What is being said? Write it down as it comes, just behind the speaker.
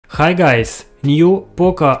Hi guys, new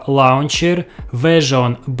Poco launcher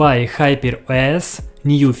version by HyperOS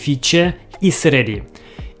new feature is ready.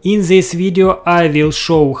 In this video I will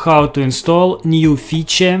show how to install new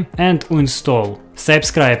feature and uninstall.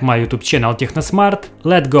 Subscribe my YouTube channel TechnoSmart.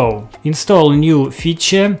 Let's go! Install new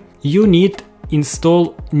feature. You need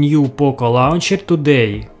install new Poco launcher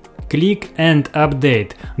today. Click and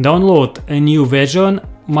update. Download a new version.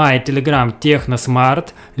 My Telegram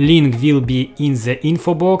TechnoSmart, link will be in the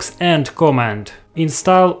info box and comment.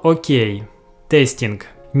 Install OK. Testing.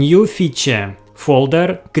 New feature.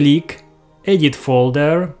 Folder, click, edit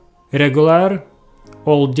folder, regular,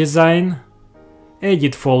 old design,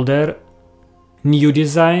 edit folder, new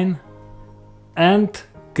design, and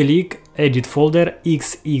click edit folder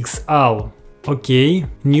XXL. OK.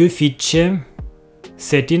 New feature.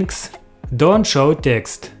 Settings. Don't show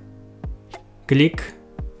text. Click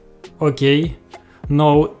OK.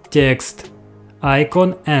 No text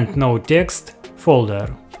icon and no text folder.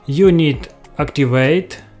 You need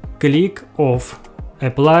activate, click off,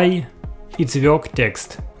 apply, it's work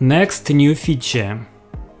text. Next new feature.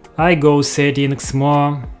 I go settings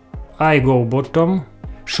more, I go bottom,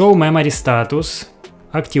 show memory status,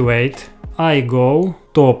 activate, I go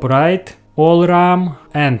top right, all RAM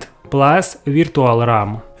and plus virtual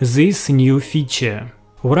RAM. This new feature.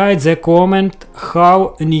 Write the comment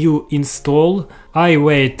how new install. I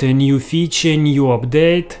wait a new feature, new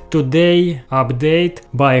update. Today update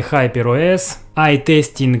by HyperOS. I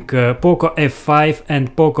testing Poco F5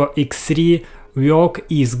 and Poco X3 work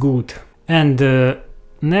is good. And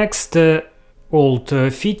next old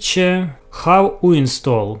feature how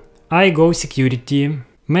uninstall. I go security,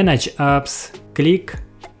 manage apps, click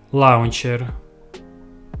launcher,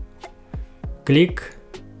 click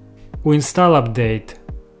uninstall update.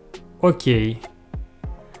 OK.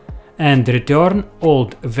 And return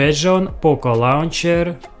old version Poco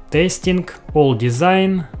launcher, testing, old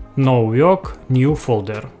design, no work, new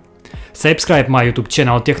folder. Subscribe my YouTube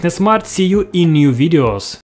channel TechnoSmart. See you in new videos.